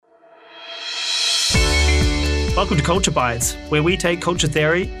Welcome to Culture Bites, where we take culture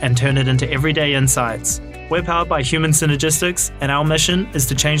theory and turn it into everyday insights. We're powered by Human Synergistics, and our mission is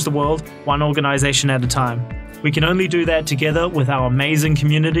to change the world one organization at a time. We can only do that together with our amazing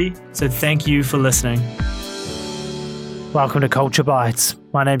community, so thank you for listening. Welcome to Culture Bites.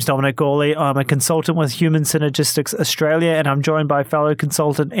 My name's Dominic Gawley. I'm a consultant with Human Synergistics Australia, and I'm joined by fellow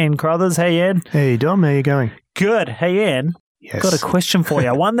consultant Ian Crothers. Hey, Ian. Hey, Dom. How you going? Good. Hey, Ian. Yes. Got a question for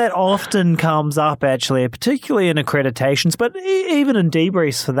you. One that often comes up, actually, particularly in accreditations, but even in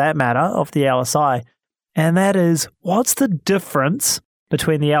debriefs for that matter, of the LSI. And that is, what's the difference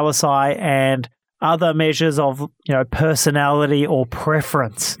between the LSI and other measures of, personality or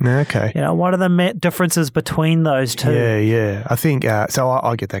preference? Okay. What are the differences between those two? Yeah. I think, so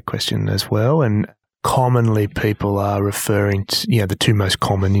I get that question as well. And commonly people are referring to, the two most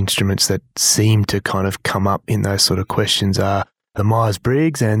common instruments that seem to kind of come up in those sort of questions are the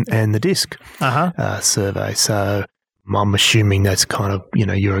Myers-Briggs and the DISC survey. So I'm assuming that's kind of,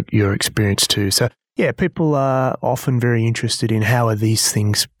 your experience too. So yeah, people are often very interested in how are these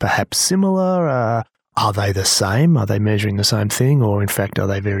things perhaps similar? Are they the same? Are they measuring the same thing? Or in fact, are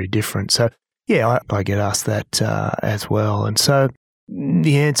they very different? So yeah, I get asked that as well. And so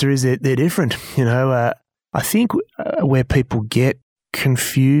the answer is that they're different. I think where people get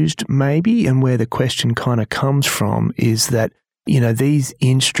confused maybe and where the question kind of comes from is that, these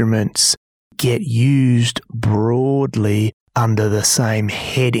instruments get used broadly under the same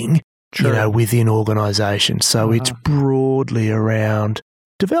heading, within organizations. So it's broadly around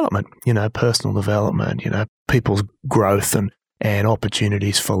development, personal development, people's growth and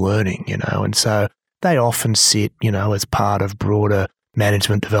opportunities for learning, and so they often sit, as part of broader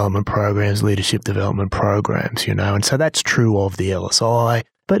management development programs, leadership development programs, and so that's true of the LSI,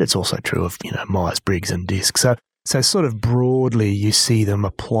 but it's also true of, Myers-Briggs and DISC. So sort of broadly you see them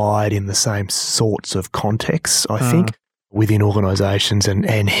applied in the same sorts of contexts, I think, within organizations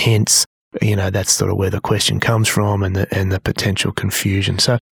and hence, that's sort of where the question comes from and the potential confusion.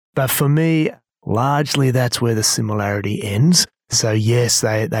 So, but for me, largely that's where the similarity ends. So yes,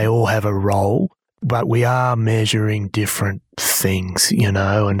 they all have a role, but we are measuring different things,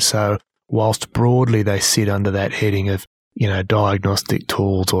 and so whilst broadly they sit under that heading of, diagnostic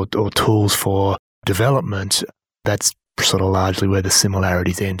tools or tools for development, that's sort of largely where the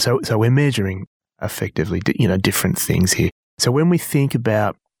similarities end. So we're measuring effectively, different things here. So when we think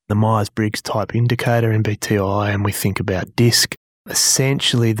about the Myers-Briggs type indicator, MBTI, and we think about DISC,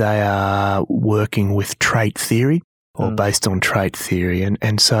 essentially they are working with trait theory or based on trait theory.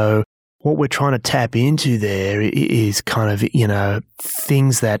 And so what we're trying to tap into there is kind of,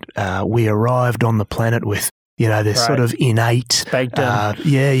 things that we arrived on the planet with. They're sort of innate,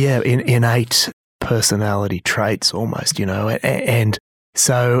 innate personality traits almost, and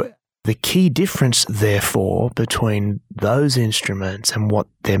so the key difference, therefore, between those instruments and what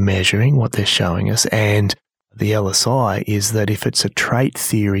they're measuring, what they're showing us, and the LSI is that if it's a trait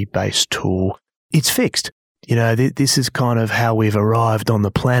theory-based tool, it's fixed. This is kind of how we've arrived on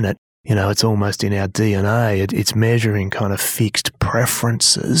the planet. It's almost in our DNA. It's measuring kind of fixed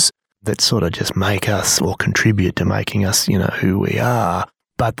preferences that sort of just make us or contribute to making us, who we are.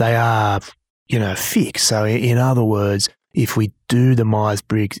 But they are, fixed. So in other words, if we do the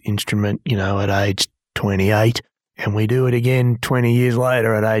Myers-Briggs instrument, at age 28, and we do it again 20 years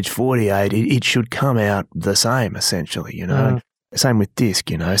later at age 48, it should come out the same, essentially, Same with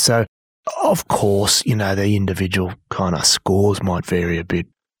DISC, So, of course, the individual kind of scores might vary a bit.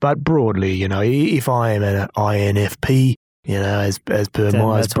 But broadly, if I am an INFP, as per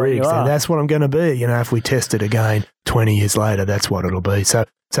Myers-Briggs, then that's what I'm going to be. If we test it again 20 years later, that's what it'll be. So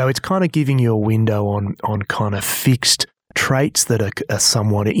it's kind of giving you a window on kind of fixed traits that are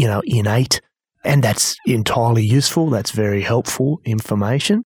somewhat, innate, and that's entirely useful. That's very helpful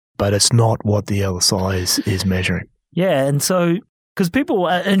information, but it's not what the LSI is measuring. Yeah, and so, because people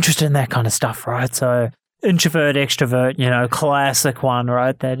are interested in that kind of stuff, right? So introvert, extrovert, classic one,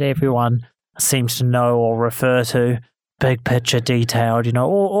 right, that everyone seems to know or refer to, big picture, detailed,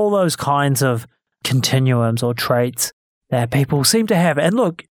 all those kinds of continuums or traits that people seem to have. And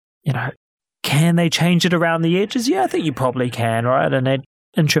look, can they change it around the edges? Yeah, I think you probably can, right? An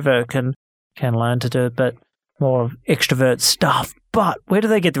introvert can learn to do a bit more extrovert stuff. But where do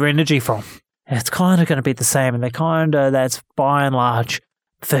they get their energy from? It's kind of going to be the same, and that's by and large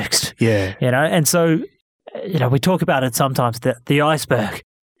fixed. Yeah. And so, we talk about it sometimes, the iceberg.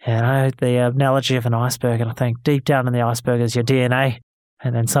 The analogy of an iceberg, and I think deep down in the iceberg is your DNA,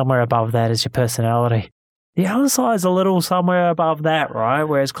 and then somewhere above that is your personality. The LSI is a little somewhere above that, right?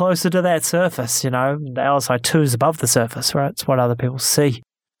 Where it's closer to that surface, the LSI 2 is above the surface, right? It's what other people see.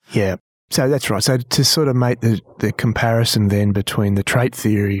 Yeah. So that's right. So to sort of make the comparison then between the trait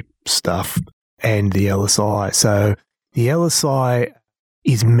theory stuff and the LSI. So the LSI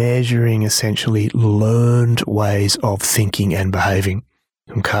is measuring essentially learned ways of thinking and behaving.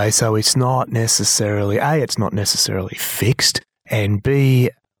 Okay, so it's not necessarily, A, it's not necessarily fixed, and B,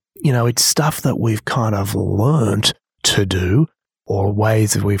 it's stuff that we've kind of learned to do, or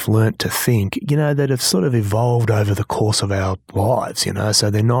ways that we've learnt to think, that have sort of evolved over the course of our lives, so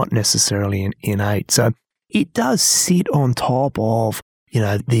they're not necessarily innate. So it does sit on top of,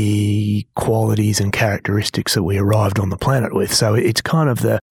 the qualities and characteristics that we arrived on the planet with. So it's kind of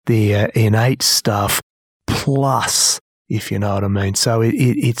the innate stuff plus, if you know what I mean. So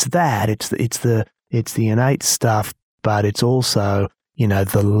it's that, it's the innate stuff, but it's also,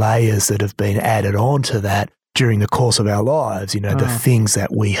 the layers that have been added on to that during the course of our lives, the things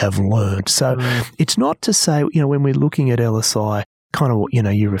that we have learned. So it's not to say, when we're looking at LSI, kind of what,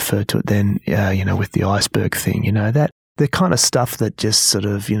 you referred to it then, with the iceberg thing, that the kind of stuff that just sort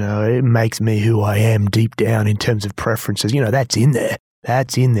of, it makes me who I am deep down in terms of preferences, that's in there.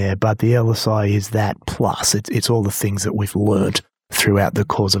 That's in there, but the LSI is that plus. It's all the things that we've learned throughout the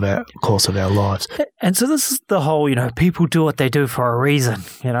course of our lives. And so this is the whole, people do what they do for a reason.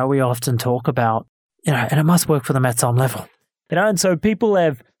 We often talk about, and it must work for them at some level. And so people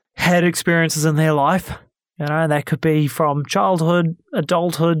have had experiences in their life, and that could be from childhood,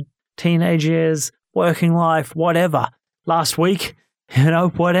 adulthood, teenage years, working life, whatever, last week,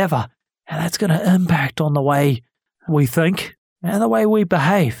 whatever. And that's going to impact on the way we think and the way we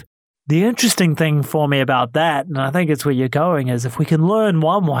behave. The interesting thing for me about that, and I think it's where you're going, is if we can learn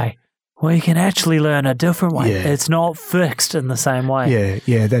one way, we can actually learn a different way. Yeah. It's not fixed in the same way.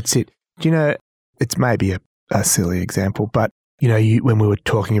 Yeah, that's it. It's maybe a silly example, but, when we were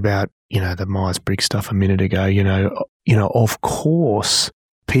talking about, the Myers-Briggs stuff a minute ago, of course,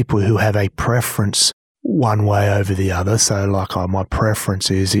 people who have a preference one way over the other, so like my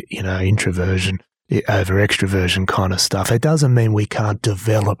preference is, introversion over extroversion kind of stuff. It doesn't mean we can't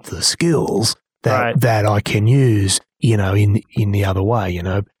develop the skills that I can use, in the other way,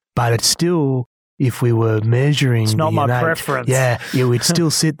 But it's still, if we were measuring, it's not my preference. Yeah, we'd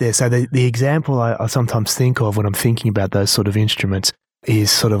still sit there. So the example I sometimes think of when I'm thinking about those sort of instruments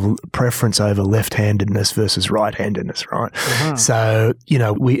is sort of preference over left-handedness versus right-handedness, right? Mm-hmm. So,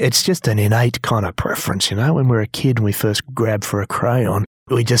 it's just an innate kind of preference, when we're a kid and we first grab for a crayon,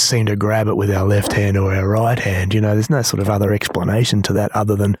 we just seem to grab it with our left hand or our right hand. There's no sort of other explanation to that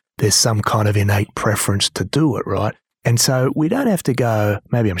other than there's some kind of innate preference to do it, right? And so we don't have to go,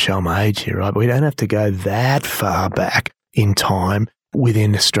 maybe I'm showing my age here, right? But we don't have to go that far back in time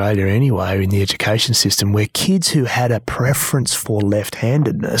within Australia anyway, in the education system, where kids who had a preference for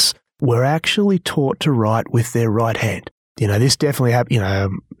left-handedness were actually taught to write with their right hand. This definitely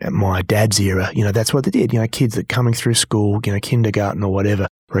happened, at my dad's era, that's what they did. Kids that coming through school, kindergarten or whatever,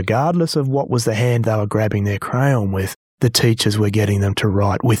 regardless of what was the hand they were grabbing their crayon with, the teachers were getting them to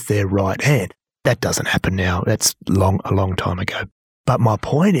write with their right hand. That doesn't happen now. That's a long time ago. But my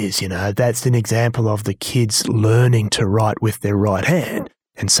point is, that's an example of the kids learning to write with their right hand.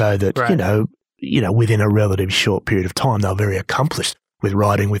 And so that, within a relatively short period of time, they're very accomplished with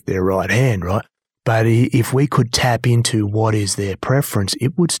writing with their right hand, right? But if we could tap into what is their preference,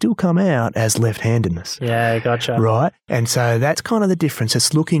 it would still come out as left-handedness. Yeah, gotcha. Right? And so that's kind of the difference.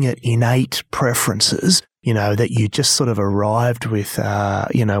 It's looking at innate preferences, that you just sort of arrived with,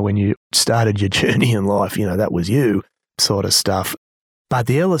 when you started your journey in life, that was you sort of stuff. But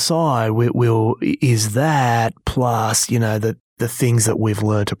the LSI is that plus, the things that we've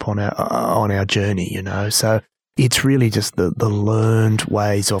learnt on our journey, So it's really just the learned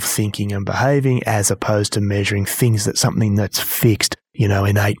ways of thinking and behaving as opposed to measuring something that's fixed,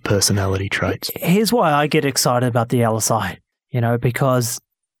 innate personality traits. Here's why I get excited about the LSI, because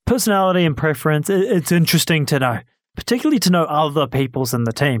personality and preference, it's interesting to know, particularly to know other people's in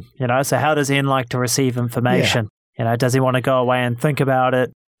the team, So how does Ian like to receive information? Yeah. Does he want to go away and think about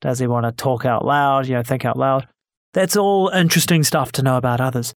it? Does he want to talk out loud, think out loud? That's all interesting stuff to know about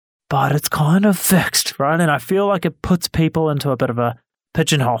others. But it's kind of fixed, right? And I feel like it puts people into a bit of a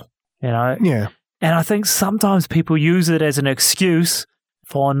pigeonhole, Yeah. And I think sometimes people use it as an excuse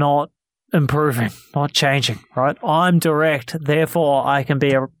for not improving, not changing, right? I'm direct, therefore I can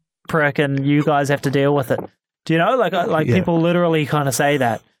be a prick and you guys have to deal with it. Do you know? Like people literally kind of say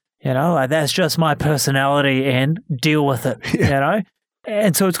that, that's just my personality and deal with it,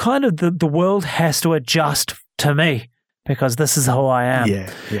 And so it's kind of the world has to adjust to me, because this is who I am.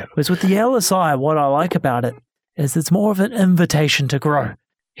 Yeah. Whereas with the LSI, what I like about it is it's more of an invitation to grow.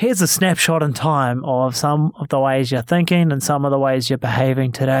 Here's a snapshot in time of some of the ways you're thinking and some of the ways you're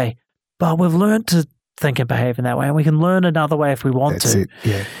behaving today. but we've learned to think and behave in that way, and we can learn another way if we want That's to. it,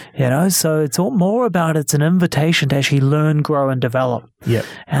 yeah. You know, so it's all more about it's an invitation to actually learn, grow, and develop. Yep.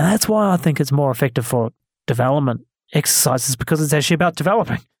 And that's why I think it's more effective for development exercises, because it's actually about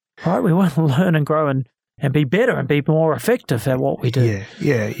developing, right? We want to learn and grow and be better and be more effective at what we do.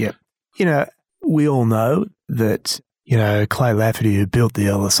 Yeah. You know, we all know that, you know, Clay Lafferty, who built the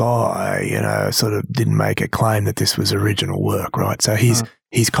LSI, you know, sort of didn't make a claim that this was original work, right? So he's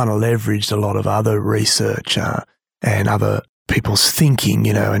kind of leveraged a lot of other research and other people's thinking,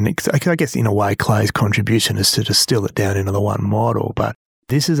 you know, and I guess in a way Clay's contribution is to distill it down into the one model. But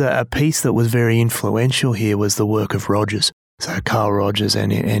this is a piece that was very influential here was the work of Rogers. So Carl Rogers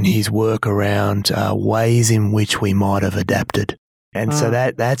and his work around ways in which we might have adapted. And so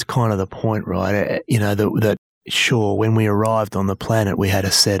that's kind of the point, right? You know, that sure, when we arrived on the planet, we had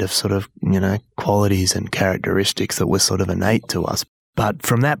a set of sort of, you know, qualities and characteristics that were sort of innate to us. But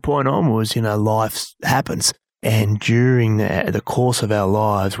from that point onwards, you know, life happens. And during the course of our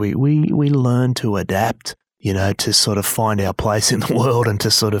lives, we learn to adapt, you know, to sort of find our place in the world and to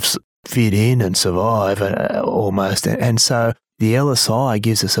sort of fit in and survive almost. And so the LSI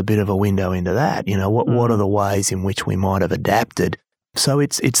gives us a bit of a window into that. You know, what are the ways in which we might have adapted? So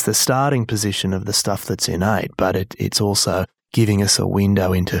it's the starting position of the stuff that's innate, but it's also giving us a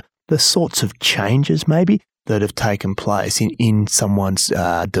window into the sorts of changes maybe that have taken place in someone's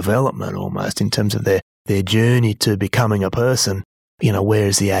development almost in terms of their journey to becoming a person. You know, where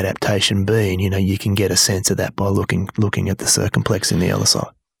has the adaptation been? You know, you can get a sense of that by looking at the circumplex in the LSI.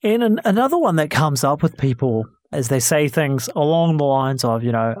 And another one that comes up with people is they say things along the lines of,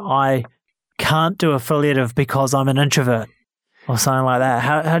 you know, I can't do affiliative because I'm an introvert or something like that.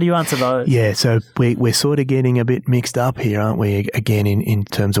 How do you answer those? Yeah, so we're sort of getting a bit mixed up here, aren't we, again, in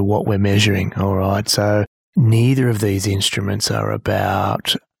terms of what we're measuring, all right? So neither of these instruments are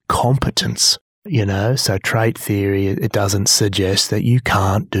about competence, you know? So trait theory, it doesn't suggest that you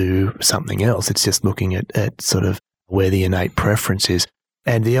can't do something else. It's just looking at sort of where the innate preference is.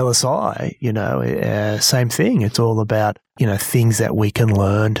 And the LSI, you know, same thing. It's all about, you know, things that we can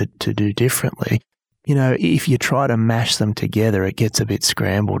learn to do differently. You know, if you try to mash them together, it gets a bit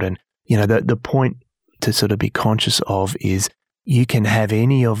scrambled. And, you know, the point to sort of be conscious of is you can have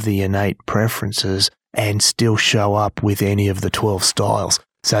any of the innate preferences and still show up with any of the 12 styles.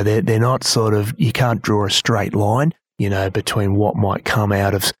 So they're not sort of, you can't draw a straight line, you know, between what might come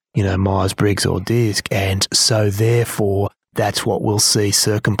out of, you know, Myers-Briggs or DISC. And so therefore, that's what we'll see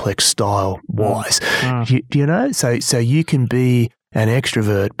circumplex style wise. You know, so you can be an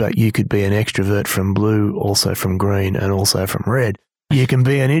extrovert, but you could be an extrovert from blue, also from green, and also from red. You can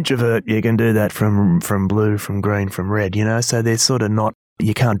be an introvert, you can do that from blue, from green, from red, you know, so they're sort of not,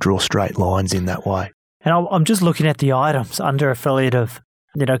 you can't draw straight lines in that way. And I'm just looking at the items under affiliative,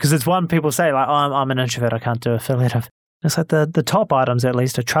 you know, because it's one people say, like, I'm an introvert, I can't do affiliative. It's like the top items, at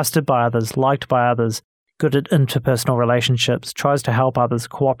least, are trusted by others, liked by others, good at interpersonal relationships, tries to help others,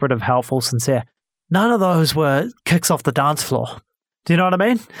 cooperative, helpful, sincere. None of those were kicks off the dance floor. Do you know what I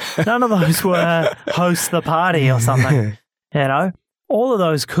mean? None of those were host the party or something, you know? All of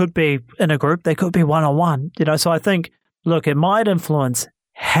those could be in a group. They could be one-on-one, you know? So I think, look, it might influence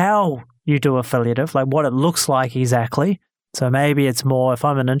how you do affiliative, like what it looks like exactly. So maybe it's more, if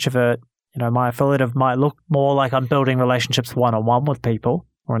I'm an introvert, you know, my affiliative might look more like I'm building relationships one-on-one with people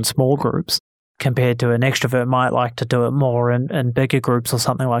or in small groups, compared to an extrovert might like to do it more in bigger groups or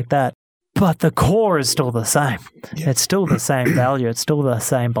something like that. But the core is still the same. Yeah. It's still the same value. It's still the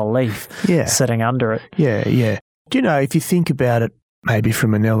same belief sitting under it. Yeah. Do you know, if you think about it maybe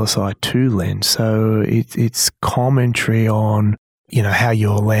from an LSI2 lens, so it's commentary on, you know, how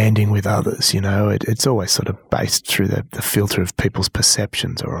you're landing with others, you know. It's always sort of based through the filter of people's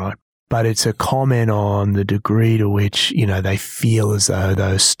perceptions, all right? But it's a comment on the degree to which, you know, they feel as though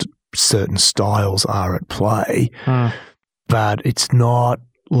those certain styles are at play, but it's not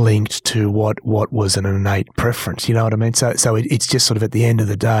linked to what was an innate preference. You know what I mean? So it's just sort of at the end of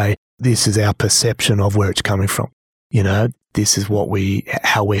the day, this is our perception of where it's coming from. You know, this is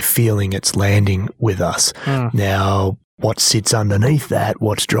how we're feeling it's landing with us. Now, what sits underneath that,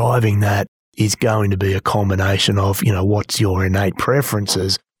 what's driving that is going to be a combination of, you know, what's your innate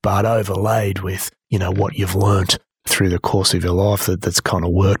preferences, but overlaid with, you know, what you've learnt through the course of your life that's kind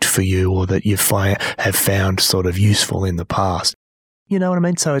of worked for you or that you have found sort of useful in the past. You know what I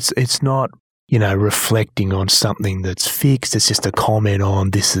mean? So it's not, you know, reflecting on something that's fixed. It's just a comment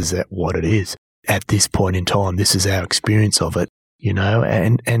on this is what it is at this point in time. This is our experience of it, you know,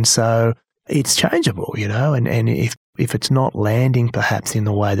 and so it's changeable, you know, and if it's not landing perhaps in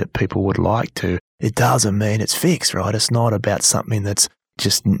the way that people would like to, it doesn't mean it's fixed, right? It's not about something that's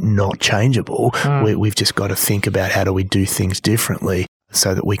just not changeable. We've just got to think about how do we do things differently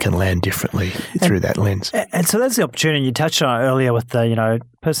so that we can land differently through that lens. And so that's the opportunity you touched on earlier with the,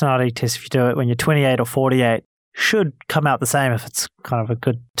 personality test. If you do it when you're 28 or 48, should come out the same if it's kind of a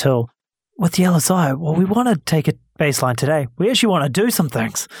good tool. With the LSI, well, we want to take a baseline today. We actually want to do some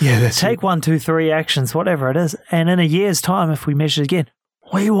things. Yeah, that's Take it. 1, 2, 3 actions, whatever it is. And in a year's time, if we measure it again,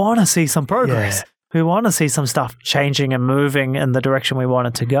 we want to see some progress. Yeah. We want to see some stuff changing and moving in the direction we want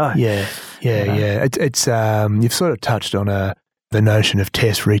it to go. Yeah. It's you've sort of touched on the notion of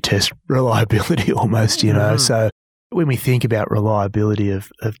test, retest reliability almost, So when we think about reliability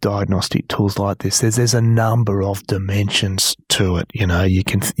of diagnostic tools like this, there's a number of dimensions to it. You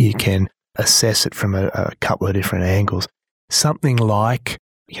can assess it from a couple of different angles. Something like,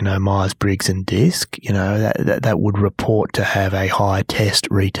 Myers-Briggs and DISC, that would report to have a high test,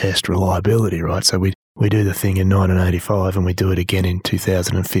 retest reliability, right? So we do the thing in 1985 and we do it again in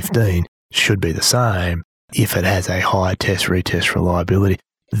 2015. Should be the same if it has a high test, retest reliability.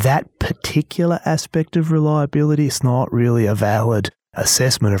 That particular aspect of reliability is not really a valid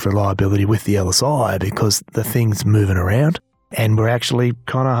assessment of reliability with the LSI because the thing's moving around and we're actually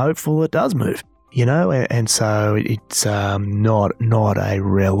kind of hopeful it does move, and so it's not a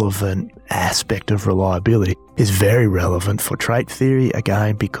relevant aspect of reliability. It's very relevant for trait theory,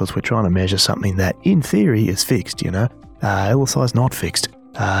 again, because we're trying to measure something that in theory is fixed, LSI is not fixed.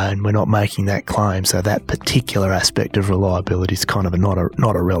 And we're not making that claim, so that particular aspect of reliability is kind of not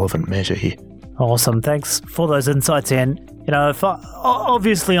a relevant measure here. Awesome. Thanks for those insights, Ian.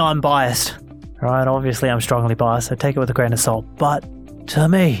 Obviously I'm biased, right? Obviously I'm strongly biased, so take it with a grain of salt. But to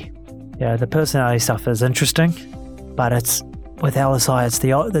me, the personality stuff is interesting, but it's with LSI, it's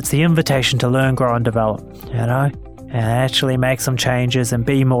the invitation to learn, grow, and develop, and actually make some changes and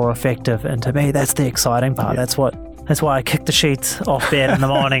be more effective. And to me, that's the exciting part. Yeah. That's why I kick the sheets off bed in the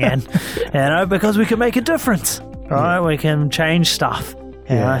morning and, because we can make a difference, right? Yeah. We can change stuff.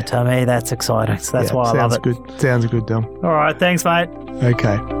 To me, that's exciting. So that's why I love it. Sounds good, Dom. All right. Thanks, mate.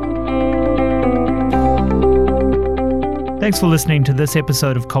 Okay. Thanks for listening to this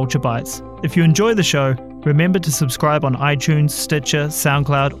episode of Culture Bites. If you enjoy the show, remember to subscribe on iTunes, Stitcher,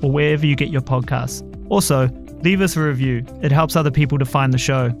 SoundCloud, or wherever you get your podcasts. Also, leave us a review. It helps other people to find the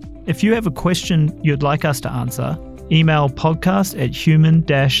show. If you have a question you'd like us to answer, email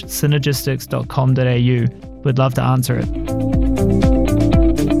podcast@human-synergistics.com.au. We'd love to answer it.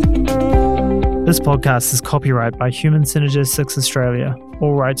 This podcast is copyright by Human Synergistics Australia.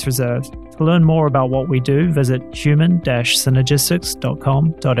 All rights reserved. To learn more about what we do, visit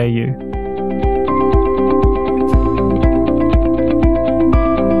human-synergistics.com.au.